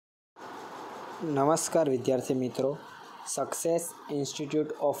નમસ્કાર વિદ્યાર્થી મિત્રો, success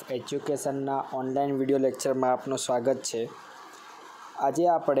institute of એજ્યુકેશનના online video લેક્ચરમાં આપનું સ્વાગત છે. આજે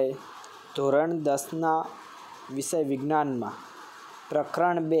આપણે ધોરણ 10ના વિષય વિજ્ઞાનમાં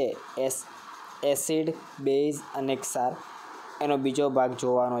પ્રકરણ 2 એસિડ, બેઝ અને ક્ષાર એનો બીજો ભાગ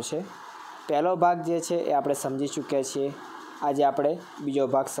જોવાનો છે. પહેલો ભાગ જે છે એ આપણે સમજી ચૂક્યા છીએ. આજે આપણે બીજો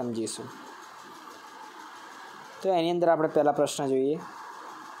ભાગ સમજીશું. તો એની અંદર આપણે પહેલા પ્રશ્ન જોઈએ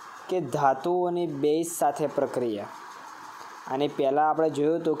કે ધાતુઓની બેઝ સાથે પ્રક્રિયા. આની પહેલાં આપણે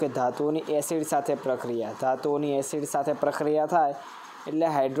જોયું હતું કે ધાતુઓની એસિડ સાથે પ્રક્રિયા. ધાતુઓની એસિડ સાથે પ્રક્રિયા થાય એટલે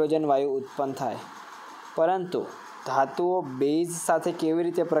હાઇડ્રોજન વાયુ ઉત્પન્ન થાય. પરંતુ ધાતુઓ બેઝ સાથે કેવી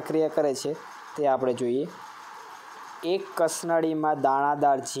રીતે પ્રક્રિયા કરે છે તે આપણે જોઈએ. એક કસનળીમાં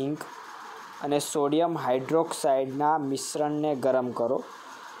દાણાદાર ઝીંક અને સોડિયમ હાઇડ્રોક્સાઇડના મિશ્રણને ગરમ કરો.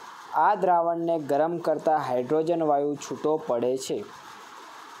 આ દ્રાવણને ગરમ કરતાં હાઇડ્રોજન વાયુ છૂટો પડે છે.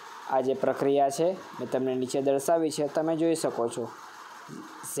 આ જે પ્રક્રિયા છે મેં તમને નીચે દર્શાવી છે, તમે જોઈ શકો છો.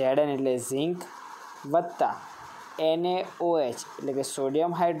 Zn એટલે ઝીંક વત્તા NaOH એટલે કે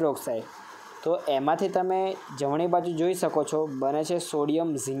સોડિયમ હાઇડ્રોક્સાઇડ. તો એમાંથી તમે જમણી બાજુ જોઈ શકો છો બને છે સોડિયમ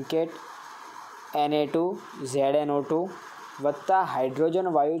ઝિંકેટ Na2ZnO2 વત્તા હાઇડ્રોજન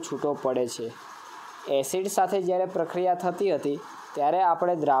વાયુ છૂટો પડે છે. એસિડ સાથે જ્યારે પ્રક્રિયા થતી હતી ત્યારે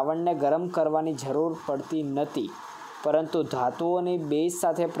આપણે દ્રાવણને ગરમ કરવાની જરૂર પડતી નહોતી, પરંતુ ધાતુઓની બેઝ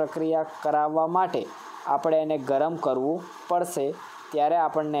સાથે પ્રક્રિયા કરાવવા માટે આપણે એને ગરમ કરવું પડશે, ત્યારે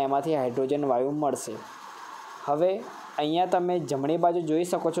આપણને એમાંથી હાઇડ્રોજન વાયુ મળશે. હવે અહીંયા તમે જમણી બાજુ જોઈ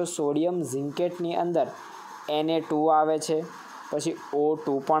શકો છો સોડિયમ ઝિંકેટની અંદર Na2 આવે છે, પછી O2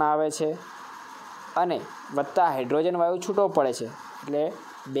 પણ આવે છે અને વત્તા હાઇડ્રોજન વાયુ છૂટો પડે છે. એટલે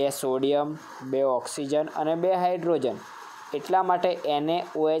 2 સોડિયમ, 2 ઓક્સિજન અને 2 હાઇડ્રોજન. એટલા માટે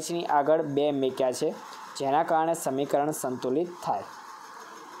NaOHની આગળ 2 મૂક્યા છે, જેના કારણે સમીકરણ સંતુલિત થાય.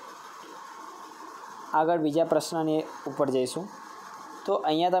 આગળ બીજા પ્રશ્નની ઉપર જઈશું. તો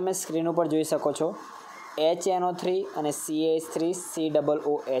અહીંયા તમે સ્ક્રીન ઉપર જોઈ શકો છો HNO3 અને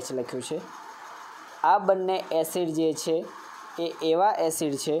CH3COOH લખ્યું છે. આ બંને એસિડ જે છે એ એવા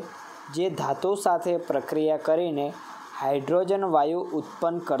એસિડ છે જે ધાતુ સાથે પ્રક્રિયા કરીને હાઇડ્રોજન વાયુ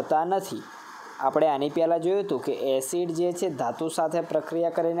ઉત્પન્ન કરતા નથી. આપણે આની પહેલાં જોયું હતું કે એસિડ જે છે ધાતુ સાથે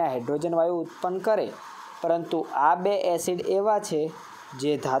પ્રક્રિયા કરીને હાઇડ્રોજન વાયુ ઉત્પન્ન કરે, પરંતુ આ 2 એસિડ એવા છે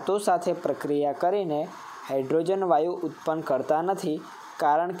જે ધાતુ સાથે પ્રક્રિયા કરીને હાઇડ્રોજન વાયુ ઉત્પન્ન કરતા નથી,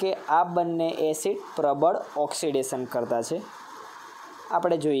 કારણ કે આ બંને એસિડ પ્રબળ ઓક્સિડેશન કરતા છે.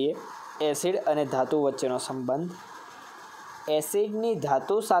 આપણે જોઈએ એસિડ અને ધાતુ વચ્ચેનો સંબંધ. એસિડની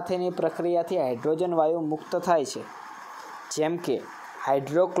ધાતુ સાથેની પ્રક્રિયાથી હાઇડ્રોજન વાયુ મુક્ત થાય છે, જેમ કે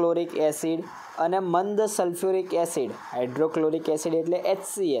હાઇડ્રોક્લોરિક એસિડ અને મંદ સલ્ફ્યુરિક એસિડ. હાઇડ્રોક્લોરિક એસિડ એટલે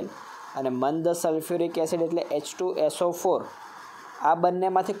HCl અને મંદ સલ્ફ્યુરિક એસિડ એટલે H2SO4. આ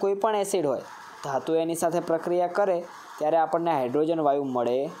બંનેમાંથી કોઈ પણ એસિડ હોય, ધાતુ એની સાથે પ્રક્રિયા કરે ત્યારે આપણને હાઇડ્રોજન વાયુ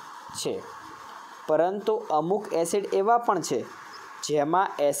મળે છે. પરંતુ અમુક એસિડ એવા પણ છે જેમાં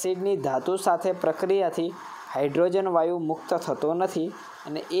એસિડની ધાતુ સાથે પ્રક્રિયાથી હાઇડ્રોજન વાયુ મુક્ત થતો નથી,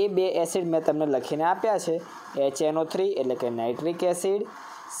 અને એ 2 એસિડ મેં તમને લખીને આપ્યા છે. HNO3 એટલે કે નાઇટ્રિક એસિડ,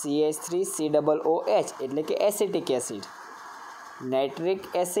 CH3COOH એટલે કે એસિટિક એસિડ. નાઇટ્રિક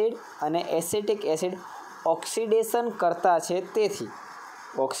એસિડ અને એસિટિક એસિડ ઓક્સિડેશન કરતા છે, તેથી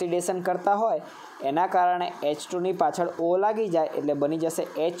ઓક્સિડેશન કરતા હોય એના કારણે H2ની પાછળ O લાગી જાય એટલે બની જશે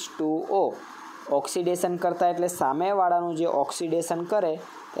H2O. ઓક્સિડેશન કરતા એટલે સામેવાળાનું જે ઓક્સિડેશન કરે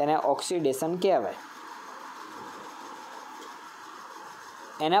તેને ઓક્સિડેશન કહેવાય.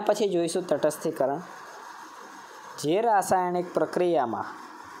 એના પછી જોઈશું તટસ્થીકરણ. જે રાસાયણિક પ્રક્રિયામાં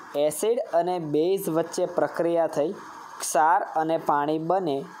એસિડ અને બેઝ વચ્ચે પ્રક્રિયા થઈ ક્ષાર અને પાણી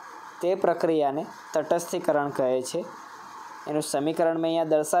બને તે પ્રક્રિયાને તટસ્થીકરણ કહે છે. એનું સમીકરણ મેં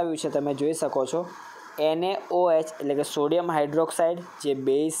અહીંયા દર્શાવ્યું છે, તમે જોઈ શકો છો. NaOH એટલે કે સોડિયમ હાઇડ્રોક્સાઇડ જે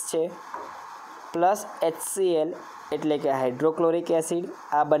બેઝ છે, પ્લસ HCl એટલે કે હાઇડ્રોક્લોરિક એસિડ.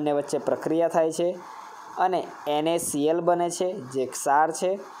 આ બંને વચ્ચે પ્રક્રિયા થાય છે અને NaCl બને છે જે ક્ષાર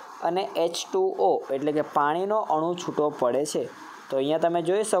છે, અને H2O એટલે કે પાણીનો અણુ છૂટો પડે છે. તો અહીંયા તમે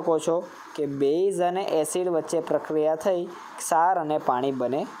જોઈ શકો છો કે બેઝ અને એસિડ વચ્ચે પ્રક્રિયા થઈ ક્ષાર અને પાણી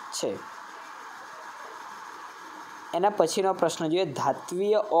બને છે. એના પછીનો પ્રશ્ન જોઈએ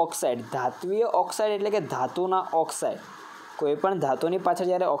ધાત્વિય ઓક્સાઇડ. ધાત્વિય ઓક્સાઇડ એટલે કે ધાતુના ઓક્સાઇડ. કોઈપણ ધાતુની પાછળ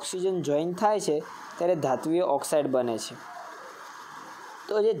જ્યારે ઓક્સિજન જોઈન થાય છે ત્યારે ધાત્વિય ઓક્સાઇડ બને છે.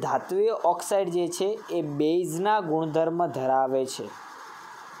 તો જે ધાત્વિય ઓક્સાઇડ જે છે એ બેઝના ગુણધર્મ ધરાવે છે.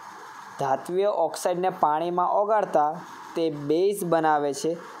 ધાત્વિય ઓક્સાઇડને પાણીમાં ઓગાળતા તે બેઝ બનાવે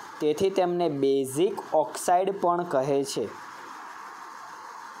છે, તેથી તેમને બેઝિક ઓક્સાઇડ પણ કહે છે.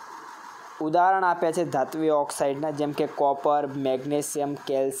 ઉદાહરણ આપ્યા છે ધાત્વિય ઓક્સાઇડના, જેમ કે કોપર, મેગ્નેશિયમ,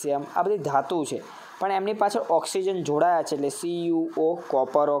 કેલ્શિયમ. આ બધી ધાતુ છે પણ એમની પાછળ ઓક્સિજન જોડાયા છે, એટલે CuO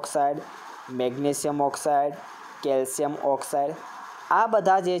copper oxide, magnesium oxide, calcium oxide. આ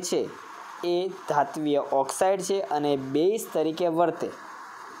બધા જે છે એ ધાત્વિય ઓક્સાઇડ છે અને બેઝ તરીકે વર્તે.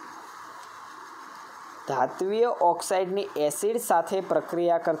 ધાત્વિય ઓક્સાઇડની એસિડ સાથે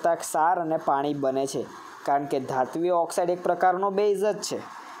પ્રક્રિયા કરતાં ક્ષાર અને પાણી બને છે, કારણ કે ધાત્વિય ઓક્સાઇડ એક પ્રકારનો બેઝ જ છે.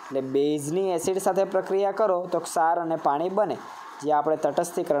 એટલે બેઝની એસિડ સાથે પ્રક્રિયા કરો તો ક્ષાર અને પાણી બને, જે આપણે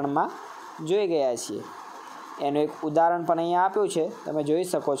તટસ્થીકરણમાં જોઈ ગયા છીએ. એનું એક ઉદાહરણ પણ અહીંયા આપ્યું છે, તમે જોઈ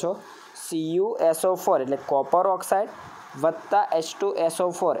શકો છો. CuSO4 એટલે કોપર ઓક્સાઇડ વત્તા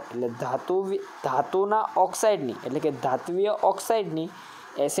H2SO4 એટલે ધાતુના ઓક્સાઇડની એટલે કે ધાત્વિય ઓક્સાઇડની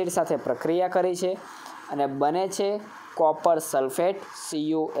એસિડ સાથે પ્રક્રિયા કરી છે અને બને છે કોપર સલ્ફેટ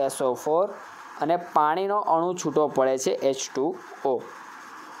CuSO4 અને પાણીનો અણુ છૂટો પડે છે H2O.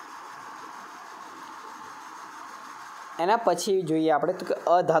 એના પછી જોઈએ આપણે તો કે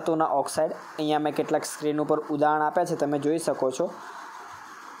અધાતુના ઓક્સાઇડ. અહીંયા મેં કેટલાક સ્ક્રીન ઉપર ઉદાહરણ આપ્યા છે, તમે જોઈ શકો છો.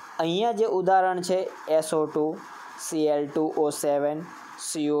 અહીંયા જે ઉદાહરણ છે SO2, Cl2O7,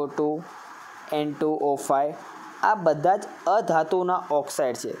 CO2, N2O5, આ બધા જ અધાતુના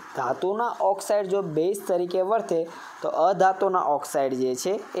ઓક્સાઇડ છે. ધાતુના ઓક્સાઇડ જો બેઝ તરીકે વર્તે તો અધાતુના ઓક્સાઇડ જે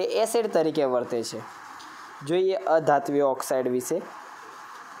છે એ એસિડ તરીકે વર્તે છે. જોઈએ અધાત્વિય ઓક્સાઇડ વિશે.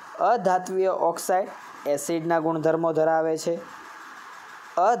 અધાત્વિય ઓક્સાઇડ એસિડના ગુણધર્મો ધરાવે છે.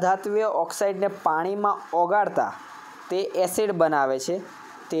 અધાત્વિય ઓક્સાઇડને પાણીમાં ઓગાળતા તે એસિડ બનાવે છે,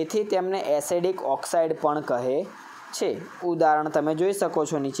 તેથી તેમને એસિડિક ઓક્સાઇડ પણ કહે છે. ઉદાહરણ તમે જોઈ શકો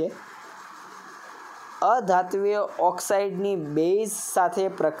છો નીચે. અધાત્વિય ઓક્સાઇડની બેઝ સાથે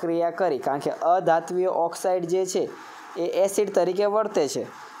પ્રક્રિયા કરી, કારણ કે અધાત્વિય ઓક્સાઇડ જે છે એ એસિડ તરીકે વર્તે છે,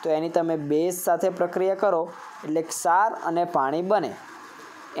 તો એની તમે બેઝ સાથે પ્રક્રિયા કરો એટલે ક્ષાર અને પાણી બને.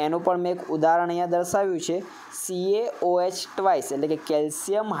 એનું પણ મેં એક ઉદાહરણ અહીંયા દર્શાવ્યું છે. CaOH2 એટલે કે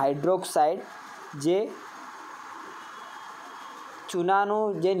કેલ્શિયમ હાઇડ્રોક્સાઇડ, જે ચૂનાનું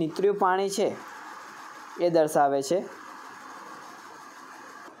જે નીતર્યું પાણી છે એ દર્શાવે છે.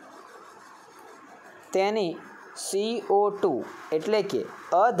 તેની CO2 એટલે કે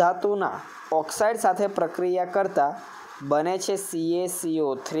અધાતુના ઓક્સાઇડ સાથે પ્રક્રિયા કરતાં બને છે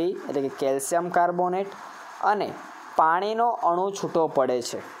CaCO3 એટલે કે કેલ્શિયમ કાર્બોનેટ અને પાણીનો અણુ છૂટો પડે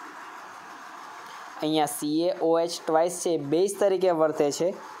છે. અહીંયા CaOH2 છે બેઝ તરીકે વર્તે છે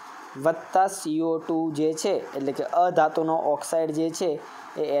વત્તા CO2 જે છે એટલે કે અધાતુનો ઓક્સાઇડ જે છે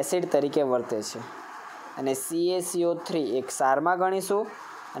એ એસિડ તરીકે વર્તે છે. અને CaCO3 એક ક્ષારમાં ગણીશું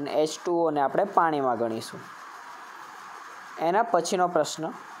અને H2O ને આપણે પાણીમાં ગણીશું. એના પછીનો પ્રશ્ન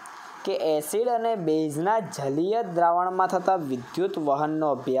કે એસિડ અને બેઝના જલીય દ્રાવણમાં થતા વિદ્યુત વહનનો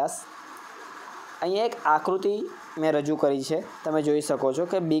અભ્યાસ. અહીંયા એક આકૃતિ મેં રજૂ કરી છે, તમે જોઈ શકો છો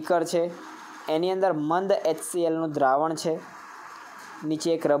કે બીકર છે, એની અંદર મંદ HClનું દ્રાવણ છે. નીચે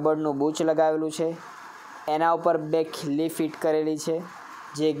એક રબરનું બૂચ લગાવેલું છે, એના ઉપર બે ખીલી ફિટ કરેલી છે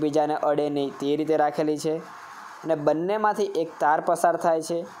જે એકબીજાને અડે નહીં તે રીતે રાખેલી છે અને બંનેમાંથી એક તાર પસાર થાય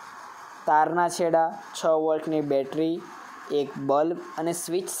છે. તારના છેડા 6 વોલ્ટની બેટરી, એક બલ્બ અને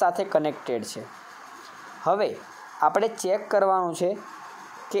સ્વિચ સાથે કનેક્ટેડ છે. હવે આપણે ચેક કરવાનું છે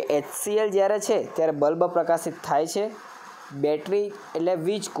કે HCl જ્યારે છે ત્યારે બલ્બ પ્રકાશિત થાય છે. બેટરી એટલે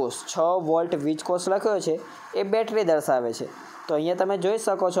વીજકોષ, 6 વોલ્ટ વીજકોષ લખ્યો છે એ બેટરી દર્શાવે છે. તો અહીંયા તમે જોઈ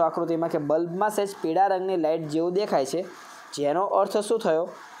શકો છો આકૃતિમાં કે બલ્બમાં સહેજ પીળા રંગની લાઇટ જેવું દેખાય છે, જેનો અર્થ શું થયો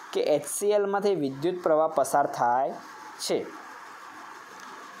કે HClમાંથી વિદ્યુત પ્રવાહ પસાર થાય છે.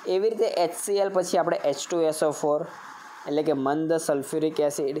 એવી રીતે HCl પછી આપણે H2SO4 એટલે કે મંદ સલ્ફ્યુરિક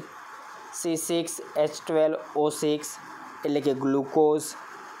એસિડ, C6H12O6 એટલે કે ગ્લુકોઝ,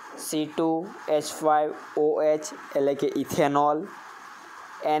 C2H5OH એટલે કે ઇથેનોલ,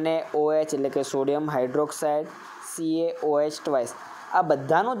 NaOH એટલે કે સોડિયમ હાઇડ્રોક્સાઇડ, CaOH2 આ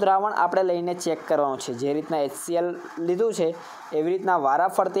બધાનું દ્રાવણ આપણે લઈને ચેક કરવાનું છે. જે રીતના HCl લીધું છે એવી રીતના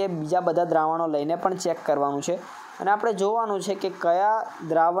વારાફરતે બીજા બધા દ્રાવણો લઈને પણ ચેક કરવાનું છે અને આપણે જોવાનું છે કે કયા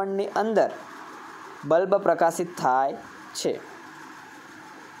દ્રાવણની અંદર બલ્બ પ્રકાશિત થાય છે.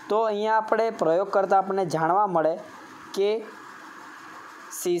 તો અહીંયા આપણે પ્રયોગ કરતાં આપણને જાણવા મળે કે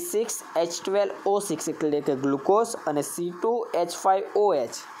C6H12O6 એટલે કે ગ્લુકોઝ અને C2H5OH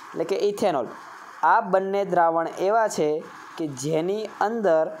એટલે કે ઇથેનોલ, આ બંને દ્રાવણ એવા છે કે જેની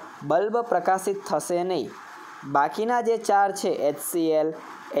અંદર બલ્બ પ્રકાશિત થશે નહીં. બાકીના જે ચાર છે HCl,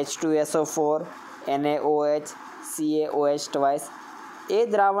 H2SO4, NaOH, CaOH2 એ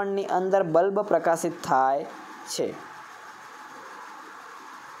દ્રાવણની અંદર બલ્બ પ્રકાશિત થાય છે.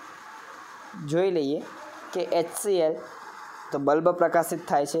 જોઈ લઈએ કે HCl તો બલ્બ પ્રકાશિત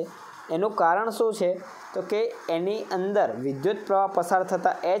થાય છે, એનું કારણ શું છે તો કે એની અંદર વિદ્યુત પ્રવાહ પસાર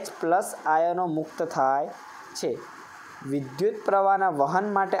થતાં H+ આયનો મુક્ત થાય છે. વિદ્યુત પ્રવાહના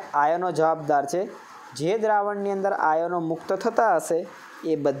વહન માટે આયનો જવાબદાર છે. જે દ્રાવણની અંદર આયનો મુક્ત થતા હશે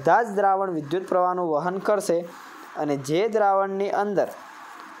એ બધા જ દ્રાવણ વિદ્યુત પ્રવાહનું વહન કરશે, અને જે દ્રાવણની અંદર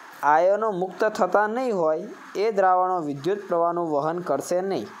આયનો મુક્ત થતા નહીં હોય એ દ્રાવણો વિદ્યુત પ્રવાહનું વહન કરશે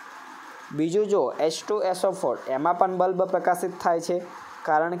નહીં. બીજું જો H2SO4 એમાં પણ બલ્બ પ્રકાશિત થાય છે,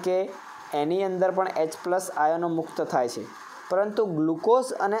 કારણ કે એની અંદર પણ H+ આયનો મુક્ત થાય છે. પરંતુ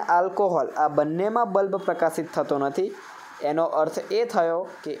ગ્લુકોઝ અને આલ્કોહોલ આ બંનેમાં બલ્બ પ્રકાશિત થતો નથી. એનો અર્થ એ થયો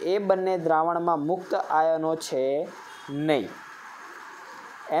કે એ બંને દ્રાવણમાં મુક્ત આયનો છે નહીં.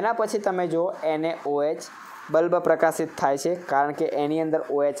 એના પછી તમે જો NaOH બલ્બ પ્રકાશિત થાય છે, કારણ કે એની અંદર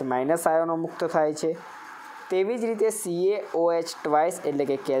OH- આયનો મુક્ત થાય છે. તેવી જ રીતે CaOH એટલે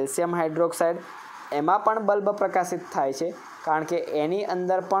કે કેલ્શિયમ હાઇડ્રોક્સાઇડ એમાં પણ બલ્બ પ્રકાશિત થાય છે, કારણ કે એની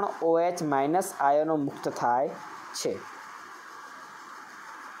અંદર પણ OH- આયનો મુક્ત થાય છે.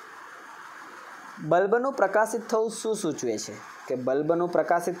 બલ્બનું પ્રકાશિત થવું શું સૂચવે છે? કે બલ્બનું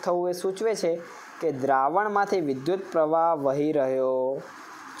પ્રકાશિત થવું એ સૂચવે છે કે દ્રાવણમાંથી વિદ્યુત પ્રવાહ વહી રહ્યો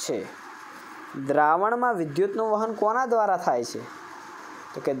છે. દ્રાવણમાં વિદ્યુતનું વહન કોના દ્વારા થાય છે?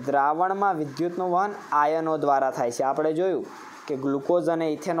 તો કે દ્રાવણમાં વિદ્યુતનું વહન આયનો દ્વારા થાય છે. આપણે જોયું કે ગ્લુકોઝ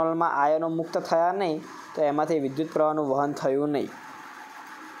અને ઇથેનોલમાં આયનો મુક્ત થયા નહીં, તો એમાંથી વિદ્યુત પ્રવાહનું વહન થયું નહીં.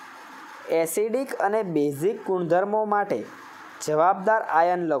 એસિડિક અને બેઝિક ગુણધર્મો માટે જવાબદાર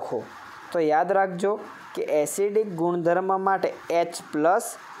આયન લખો. તો યાદ રાખજો કે એસિડિક ગુણધર્મ માટે H+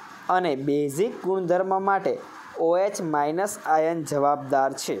 અને બેઝિક ગુણધર્મ માટે OH- આયન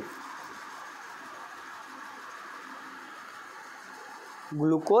જવાબદાર છે.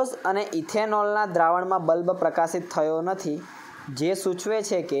 ગ્લુકોઝ અને ઇથેનોલના દ્રાવણમાં બલ્બ પ્રકાશિત થયો નથી, જે સૂચવે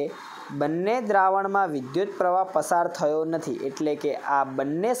છે કે બંને દ્રાવણમાં વિદ્યુત પ્રવાહ પસાર થયો નથી. એટલે કે આ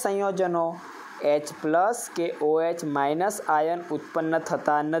બંને સંયોજનો H+ કે OH- આયન ઉત્પન્ન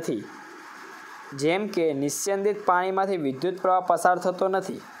થતા નથી. જેમ કે નિસ્યંદિત પાણીમાંથી વિદ્યુત પ્રવાહ પસાર થતો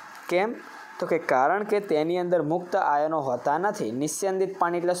નથી. કેમ? તો કે કારણ કે તેની અંદર મુક્ત આયનો હોતા નથી. નિસ્યંદિત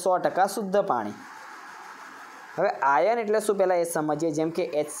પાણી એટલે 100% શુદ્ધ પાણી. હવે આયન એટલે શું પહેલાં એ સમજીએ. જેમ કે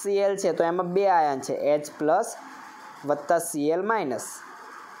HCl છે તો એમાં 2 આયન છે, H+ વત્તા Cl-.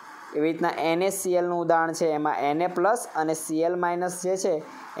 એવી રીતના NaClનું ઉદાહરણ છે, એમાં Na+ અને Cl- જે છે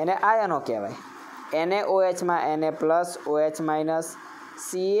એને આયનો કહેવાય. NaOH-માં Na+, OH-,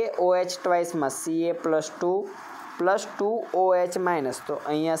 CaOH માં Ca+2 તો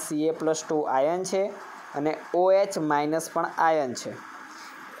અહીંયા Ca+2 આયન છે અને OH- પણ આયન છે.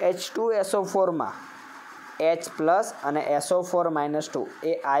 H2SO4માં H+ અને SO4-2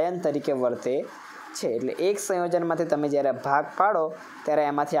 એ આયન તરીકે વર્તે છે. એટલે એક સંયોજનમાંથી તમે જ્યારે ભાગ પાડો ત્યારે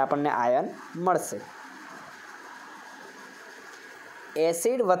એમાંથી આપણને આયન મળશે.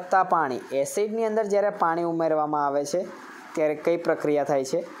 એસિડ વત્તા પાણી. એસિડની અંદર જ્યારે પાણી ઉમેરવામાં આવે છે ત્યારે કઈ પ્રક્રિયા થાય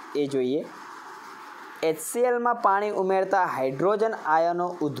છે એ જોઈએ. HClમાં પાણી ઉમેરતા હાઇડ્રોજન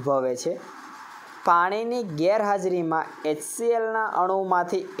આયનો ઉદ્ભવે છે. પાણીની ગેરહાજરીમાં HClના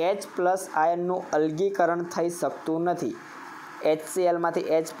અણુમાંથી H+ આયનનું અલગીકરણ થઈ શકતું નથી. HClમાંથી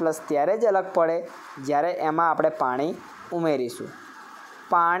H+ ત્યારે જ અલગ પડે જ્યારે એમાં આપણે પાણી ઉમેરીશું.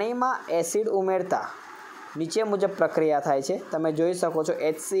 પાણીમાં એસિડ ઉમેરતા નીચે મુજબ પ્રક્રિયા થાય છે. તમે જોઈ શકો છો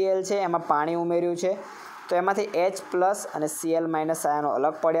HCl છે, એમાં પાણી ઉમેર્યું છે તો એમાંથી H+ અને Cl- આયનો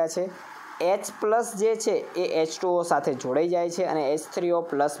અલગ પડ્યા છે. H+ જે છે એ H2O સાથે જોડાઈ જાય છે અને H3O+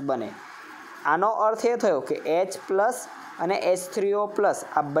 બને. આનો અર્થ એ થયો કે H+ અને H3O+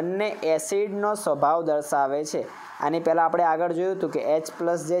 આ બંને એસિડનો સ્વભાવ દર્શાવે છે. આની પહેલાં આપણે આગળ જોયું હતું કે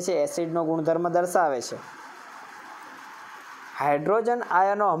H+ જે છે એસિડનો ગુણધર્મ દર્શાવે છે. હાઇડ્રોજન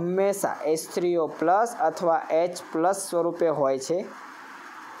આયનો હંમેશા H3O+ અથવા H+ સ્વરૂપે હોય છે.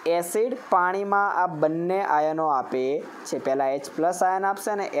 એસિડ પાણીમાં આ બંને આયનો આપે છે. પહેલાં H+ આયન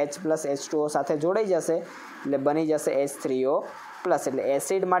આપશે અને H+ H2O સાથે જોડાઈ જશે એટલે બની જશે H3O+. એટલે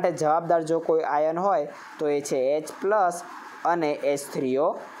એસિડ માટે જવાબદાર જો કોઈ આયન હોય તો એ છે H+ અને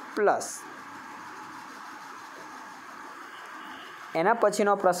H3O+. એના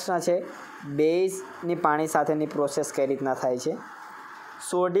પછીનો પ્રશ્ન છે બેઝની પાણી સાથેની પ્રોસેસ કઈ રીતના થાય છે.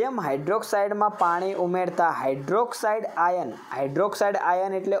 સોડિયમ હાઇડ્રોક્સાઇડમાં પાણી ઉમેરતા હાઇડ્રોક્સાઇડ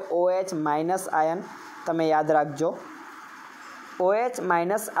આયન એટલે OH- આયન. તમે યાદ રાખજો,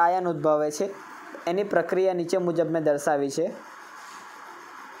 OH- આયન ઉદ્ભવે છે. એની પ્રક્રિયા નીચે મુજબ મેં દર્શાવી છે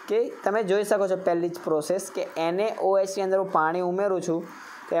કે તમે જોઈ શકો છો પહેલી જ પ્રોસેસ કે NaOHની અંદર હું પાણી ઉમેરું છું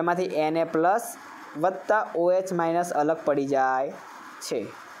તો એમાંથી Na+ વત્તા OH- અલગ પડી જાય છે.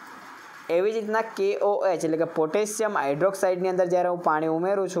 એવી જ રીતના KOH એટલે કે પોટેશિયમ હાઇડ્રોક્સાઇડની અંદર જ્યારે હું પાણી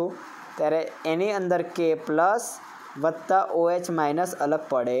ઉમેરું છું ત્યારે એની અંદર K+ વત્તા OH- અલગ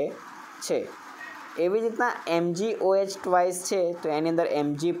પડે છે. એવી રીતના MgOH ટ્વાઇસ છે તો એની અંદર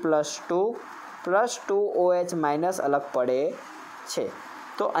Mg+2 અલગ પડે છે.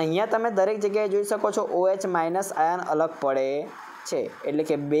 તો અહીંયા તમે દરેક જગ્યાએ જોઈ શકો છો OH- આયન અલગ પડે છે, એટલે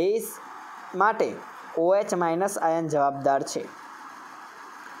કે બેઝ માટે OH- આયન જવાબદાર છે.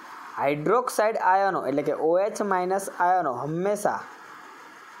 હાઇડ્રોક્સાઇડ આયનો એટલે કે OH- હંમેશા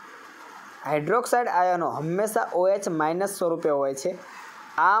OH- સ્વરૂપે હોય છે.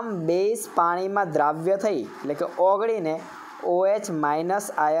 આમ બેઝ પાણીમાં દ્રાવ્ય થઈ એટલે કે ઓગળીને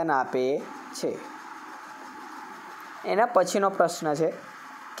OH- આયન આપે છે. એના પછીનો પ્રશ્ન છે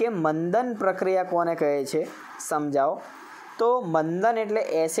કે મંદન પ્રક્રિયા કોને કહે છે, સમજાવો. તો મંદન એટલે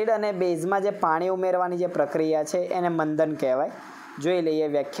એસિડ અને બેઝમાં જે પાણી ઉમેરવાની જે પ્રક્રિયા છે એને મંદન કહેવાય. જોઈ લઈએ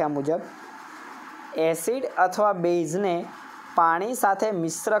વ્યાખ્યા મુજબ. એસિડ અથવા બેઝને પાણી સાથે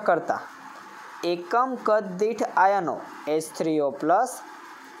મિશ્ર કરતા એકમ કદ દીઠ આયનો H3O+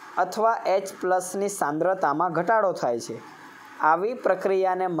 અથવા H+ની સાંદ્રતામાં ઘટાડો થાય છે. આવી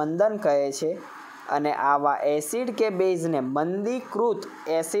પ્રક્રિયાને મંદન કહે છે. અને આવા એસિડ કે બેઝને મંદીકૃત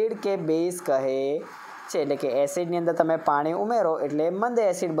એસિડ કે બેઝ કહે છે. એટલે કે એસિડની અંદર તમે પાણી ઉમેરો એટલે એ મંદ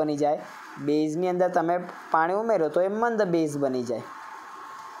એસિડ બની જાય, બેઝની અંદર તમે પાણી ઉમેરો તો એ મંદ બેઝ બની જાય.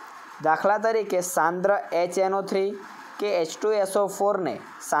 દાખલા તરીકે સાંદ્ર HNO3 કે H2SO4 ને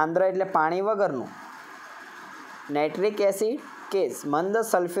સાંદ્ર એટલે પાણી વગરનું, નાઇટ્રિક એસિડ કે મંદ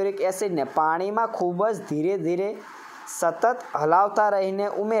સલ્ફ્યુરિક એસિડને પાણીમાં ખૂબ જ ધીરે ધીરે સતત હલાવતા રહીને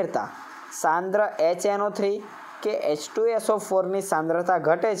ઉમેરતા સાંદ્ર HNO3 કે H2SO4ની સાંદ્રતા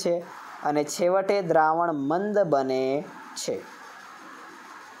ઘટે છે અને છેવટે દ્રાવણ મંદ બને છે.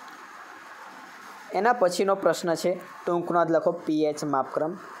 એના પછીનો પ્રશ્ન છે, ટૂંકનો જ લખો pH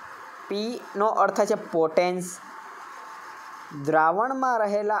માપક્રમ. Pનો અર્થ છે પોટેન્સ. દ્રાવણમાં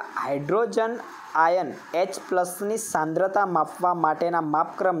રહેલા હાઇડ્રોજન આયન H+ની સાંદ્રતા માપવા માટેના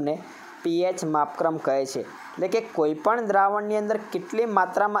માપક્રમને pH માપક્રમ કહે છે. એટલે કે કોઈપણ દ્રાવણની અંદર કેટલી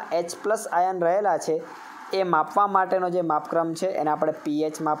માત્રામાં H+ આયન રહેલા છે એ માપવા માટેનો જે માપક્રમ છે એને આપણે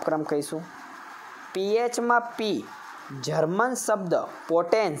pH માપક્રમ કહીશું. pHમાં P જર્મન શબ્દ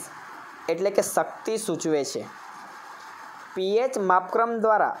પોટેન્સ એટલે કે શક્તિ સૂચવે છે. pH માપક્રમ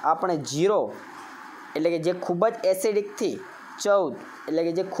દ્વારા આપણે 0 એટલે કે જે ખૂબ જ એસિડિકથી 14 એટલે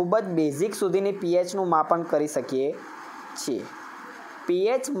કે જે ખૂબ જ બેઝિક સુધીની pHનું માપન કરી શકીએ છીએ.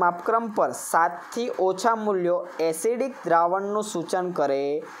 pH માપક્રમ પર 7થી ઓછા મૂલ્યો એસિડિક દ્રાવણનું સૂચન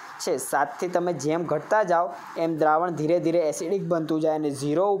કરે છે. 7થી તમે જેમ ઘટતા જાઓ એમ દ્રાવણ ધીરે ધીરે એસિડિક બનતું જાય અને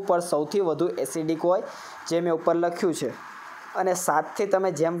 0 ઉપર સૌથી વધુ એસિડિક હોય, જે મેં ઉપર લખ્યું છે. અને 7થી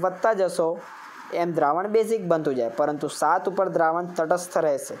તમે જેમ વધતા જશો એમ દ્રાવણ બેઝિક બનતું જાય, પરંતુ 7 ઉપર દ્રાવણ તટસ્થ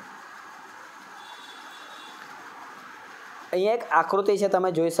રહેશે. અહીંયા એક આકૃતિ છે,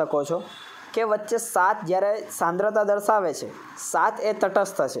 તમે જોઈ શકો છો કે વચ્ચે 7 જ્યારે સાંદ્રતા દર્શાવે છે, 7 એ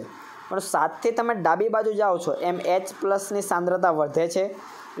તટસ્થ છે, પણ 7થી તમે ડાબી બાજુ જાઓ છો એમ H+ની સાંદ્રતા વધે છે,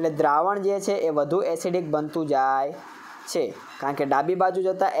 એટલે દ્રાવણ જે છે એ વધુ એસિડિક બનતું જાય છે. કારણ કે ડાબી બાજુ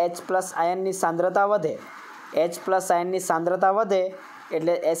જતાં H+ આયનની સાંદ્રતા વધે, H+ આયનની સાંદ્રતા વધે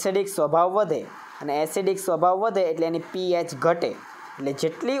એટલે એસિડિક સ્વભાવ વધે, અને એસિડિક સ્વભાવ વધે એટલે એની pH ઘટે. એટલે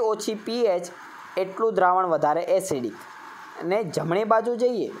જેટલી ઓછી pH એટલું દ્રાવણ વધારે એસિડિક. અને જમણી બાજુ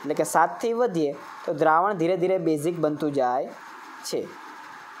જઈએ એટલે કે 7થી વધીએ તો દ્રાવણ ધીરે ધીરે બેઝિક બનતું જાય છે.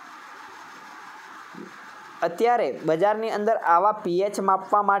 અત્યારે બજારની અંદર આવા pH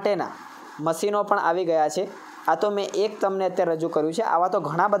માપવા માટેના મશીનો પણ આવી ગયા છે. આ તો મેં એક તમને અત્યારે રજૂ કર્યું છે. આવા તો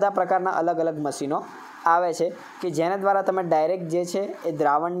ઘણા બધા પ્રકારના અલગ અલગ મશીનો આવે છે કે જેના દ્વારા તમે ડાયરેક્ટ જે છે એ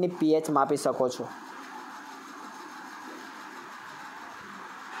દ્રાવણની pH માપી શકો છો.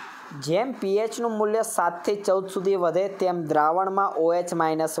 જેમ pHનું મૂલ્ય 7થી 14 સુધી વધે તેમ દ્રાવણમાં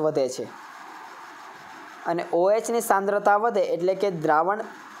OH- વધે છે, અને OHની સાંદ્રતા વધે એટલે કે દ્રાવણ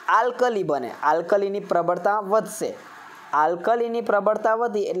આલ્કલી બને, આલ્કલીની પ્રબળતા વધશે. આલ્કલીની પ્રબળતા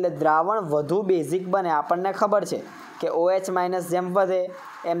વધી એટલે દ્રાવણ વધુ બેઝિક બને. આપણને ખબર છે કે OH- જેમ વધે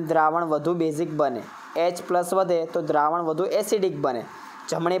એમ દ્રાવણ વધુ બેઝિક બને, H+ વધે તો દ્રાવણ વધુ એસિડિક બને.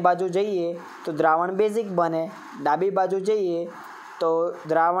 જમણી બાજુ જઈએ તો દ્રાવણ બેઝિક બને, ડાબી બાજુ જઈએ તો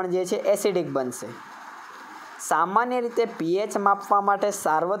દ્રાવણ જે છે એસિડિક બનશે. સામાન્ય રીતે pH માપવા માટે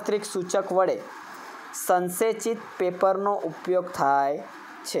સાર્વત્રિક સૂચક વડે સંસેચિત પેપરનો ઉપયોગ થાય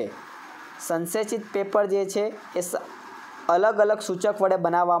છે. સંસેચિત પેપર જે છે એ અલગ અલગ સૂચક વડે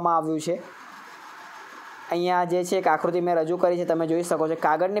બનાવવામાં આવ્યું છે. અહીંયા જે છે એક આકૃતિ મેં રજૂ કરી છે, તમે જોઈ શકો છો.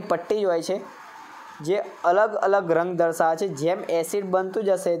 કાગળની પટ્ટી હોય છે જે અલગ અલગ રંગ દર્શાવે છે. જેમ એસિડ બનતું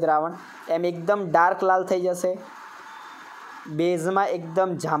જશે દ્રાવણ એમ એકદમ ડાર્ક લાલ થઈ જશે, બેઝમાં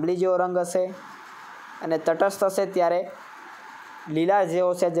એકદમ જાંબલી જેવો રંગ હશે, અને તટસ્થ હશે ત્યારે લીલા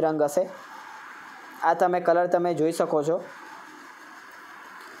જેવો સહેજ રંગ હશે. આ તમે કલર તમે જોઈ શકો છો.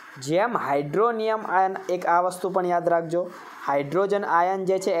 જેમ હાઇડ્રોનિયમ આયન, એક આ વસ્તુ પણ યાદ રાખજો, હાઇડ્રોજન આયન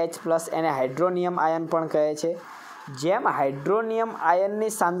જે છે H+ એને હાઇડ્રોનિયમ આયન પણ કહે છે. જેમ હાઇડ્રોનિયમ આયનની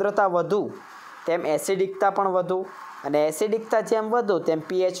સાંદ્રતા વધુ તેમ એસિડિકતા પણ વધુ, અને એસિડિકતા જેમ વધુ તેમ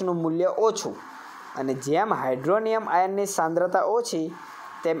pHનું મૂલ્ય ઓછું, અને જેમ હાઇડ્રોનિયમ આયનની સાંદ્રતા ઓછી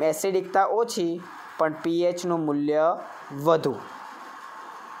તેમ એસિડિકતા ઓછી પણ pHનું મૂલ્ય વધુ.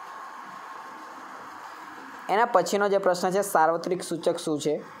 એના પછીનો જે પ્રશ્ન છે સાર્વત્રિક સૂચક શું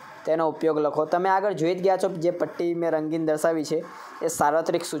છે તેનો ઉપયોગ લખો. તમે આગળ જોઈ જ ગયા છો, જે પટ્ટી મેં રંગીન દર્શાવી છે એ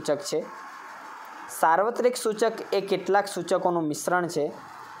સાર્વત્રિક સૂચક છે. સાર્વત્રિક સૂચક એ કેટલાક સૂચકોનું મિશ્રણ છે.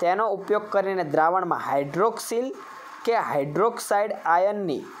 તેનો ઉપયોગ કરીને દ્રાવણમાં હાઇડ્રોક્સિલ કે હાઇડ્રોક્સાઇડ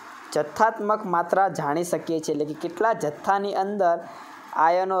આયનની જથ્થાત્મક માત્રા જાણી શકીએ છીએ, એટલે કે કેટલા જથ્થાની અંદર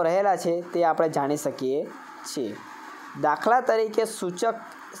આયનો રહેલા છે તે આપણે જાણી શકીએ છીએ. દાખલા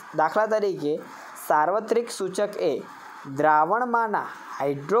તરીકે સાર્વત્રિક સૂચક એ દ્રાવણમાંના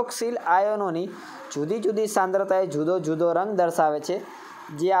હાઇડ્રોક્સિલ આયનોની જુદી જુદી સાંદ્રતાએ જુદો જુદો રંગ દર્શાવે છે,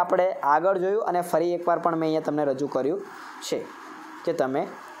 જે આપણે આગળ જોયું અને ફરી એકવાર પણ મેં અહીંયા તમને રજૂ કર્યું છે, જે તમે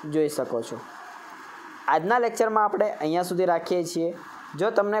જોઈ શકો છો. આજના લેક્ચરમાં આપણે અહીંયા સુધી રાખીએ છીએ.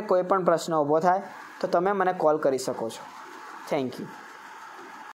 જો તમને કોઈ પણ પ્રશ્ન ઊભો થાય તો તમે મને કોલ કરી શકો છો. Thank you.